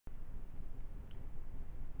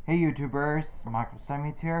Hey YouTubers, Michael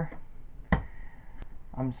Semites here.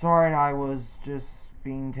 I'm sorry I was just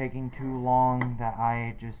taking too long that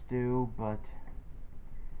I just do, but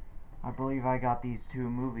I believe I got these two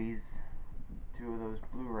movies, two of those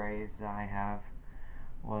Blu-rays that I have,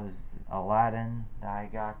 was Aladdin that I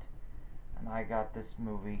got, and I got this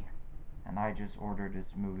movie, and I just ordered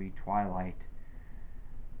this movie Twilight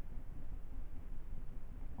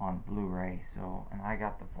on Blu-ray, and I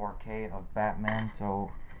got the 4K of Batman,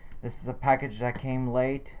 so this is a package that came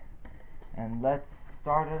late. And let's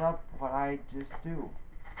start it up what I just do.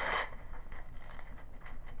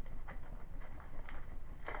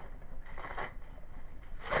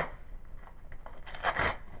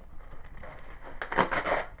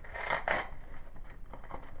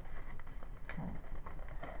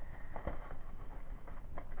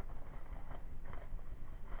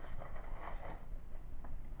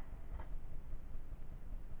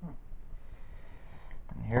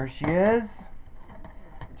 And here she is.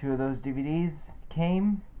 Two of those DVDs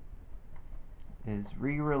is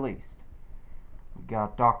re-released. We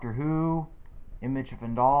got Doctor Who, Image of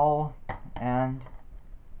Fendahl, and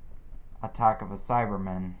Attack of a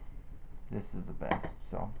Cybermen. This is the best.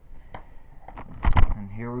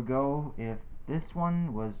 And here we go. If this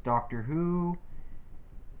one was Doctor Who,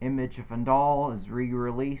 Image of Fendahl is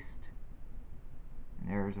re-released.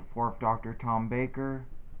 There's a fourth Doctor, Tom Baker,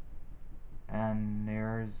 and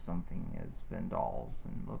there's something as Fendahls,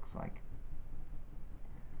 and looks like,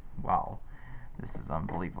 wow, this is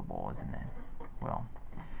unbelievable, isn't it? Well,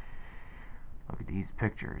 look at these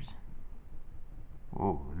pictures.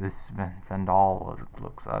 Whoa, this Fendahl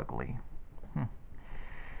looks ugly. And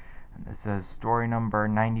it says story number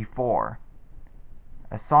 94.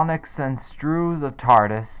 A sonic sense drew the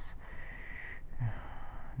TARDIS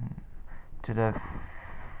to the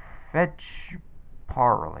fetch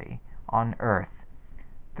parley on Earth.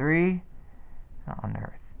 Three,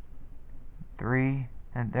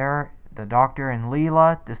 and there the Doctor and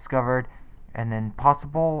Leela discovered an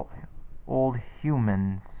impossible old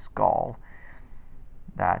human skull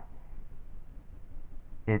that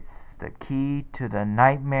it's the key to the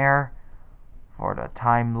nightmare for the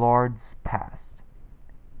Time Lord's past.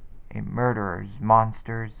 A murderer's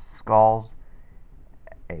monster's skulls,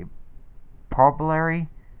 a probably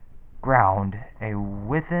ground, a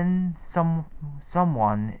within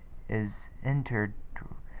someone is intent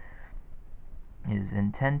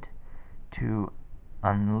to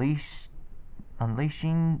unleashing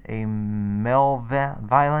a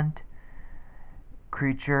malevolent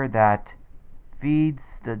creature that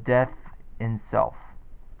feeds the death in self.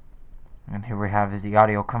 And here we have is the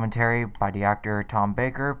audio commentary by the actor Tom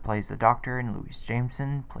Baker, plays the Doctor, and Louise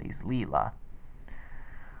Jameson plays Leela.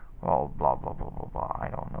 Well, blah blah blah blah blah. I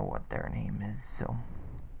don't know what their name is, so.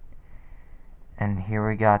 And here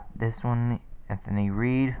we got this one, Anthony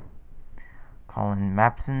Reed, Colin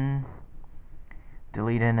Mapson,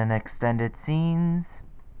 deleted and extended scenes,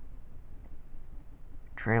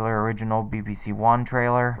 trailer original BBC One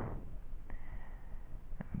trailer,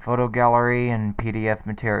 photo gallery and PDF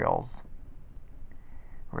materials,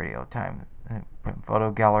 radio time,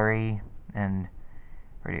 photo gallery and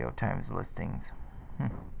radio times listings.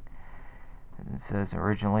 It says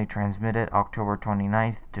originally transmitted October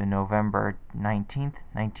 29th to November 19th,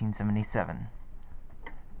 1977.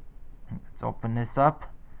 Let's open this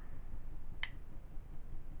up.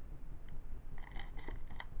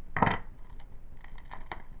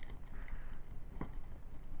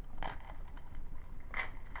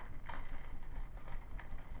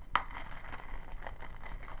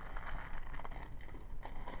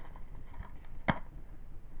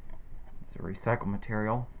 It's a recycled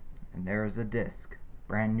material. And there's a disc,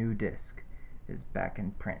 brand new disc, is back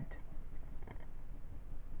in print.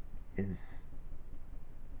 Is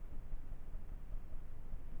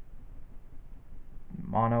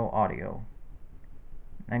mono audio,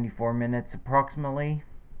 94 minutes approximately.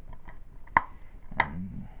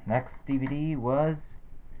 And next DVD was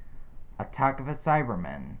Attack of a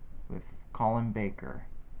Cybermen with Colin Baker.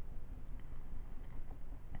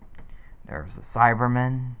 There's a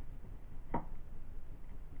Cyberman.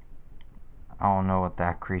 I don't know what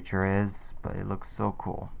that creature is, but it looks so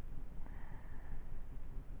cool.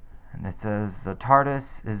 And it says the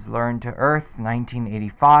TARDIS is lured to Earth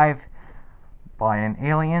 1985 by an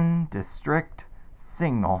alien distress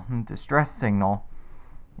signal.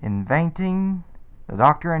 Inventing, the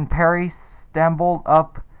Doctor and Perry stumbled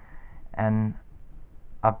up and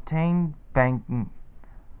attempted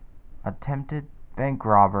bank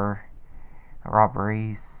robberies.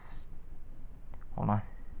 Hold on.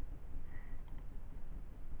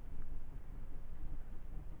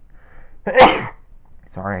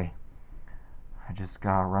 sorry. I just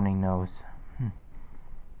got a runny nose.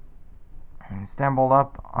 And stumbled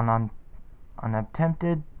up on an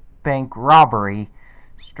attempted bank robbery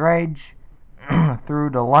staged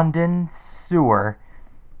through the London sewer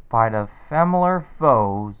by the familiar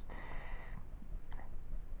foes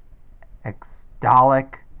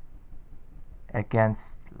Exdalic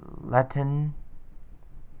against Latin.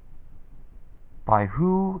 By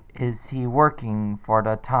who is he working for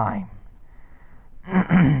the time?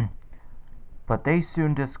 But they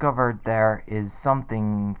soon discovered there is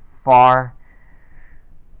something far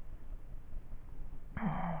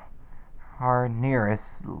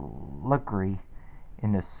nearest lurkery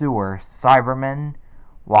in the sewer. Cybermen,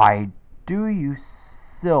 why do you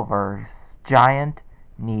silver giant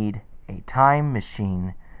need a time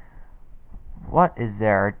machine? What is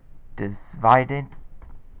their divided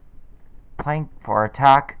plank for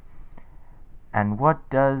attack, and what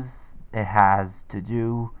does it has to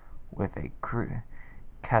do with a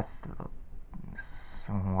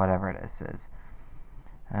whatever this is,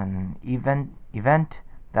 an event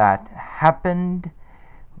that happened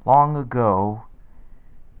long ago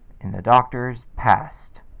in the Doctor's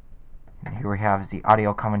past. And here we have the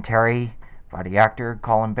audio commentary by the actor.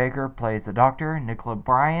 Colin Baker plays the Doctor. Nicola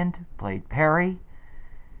Bryant played Perry.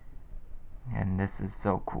 And this is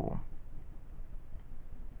so cool.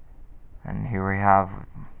 And here we have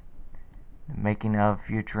the making of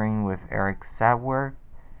featuring with Eric Sadworth.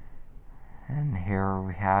 And here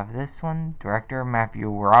we have this one, director Matthew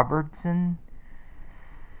Robertson.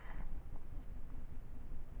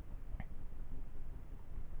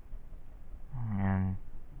 And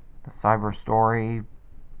the cyber story,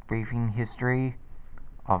 briefing history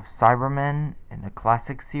of Cybermen in the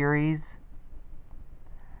classic series.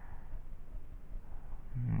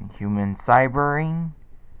 Human cybering.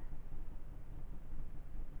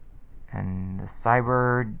 And the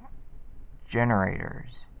cyber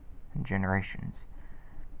generators and generations.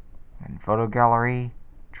 And photo gallery,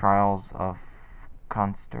 trials of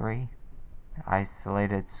Constery,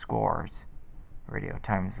 isolated scores, radio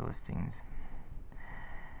times listings.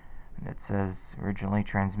 And it says originally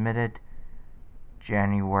transmitted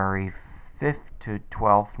January 5th to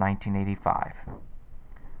 12th, 1985.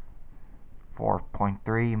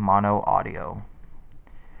 4.3 mono audio.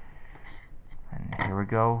 And here we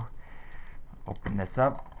go. Open this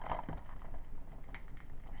up.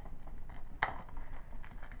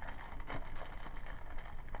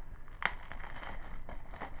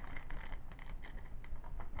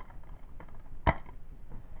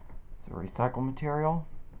 It's a recycled material.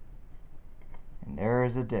 And there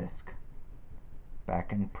is a disc.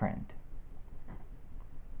 Back in print.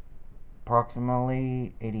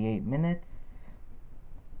 Approximately 88 minutes.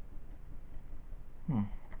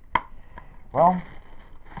 Well,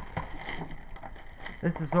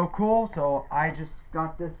 this is so cool. So I just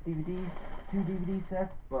got this DVD, 2 DVD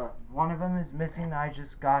sets, but one of them is missing. I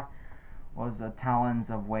just got was a Talons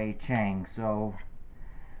of Wei Chang. So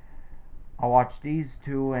I'll watch these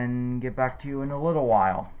two and get back to you in a little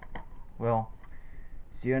while. Well,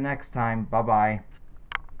 see you next time. Bye bye.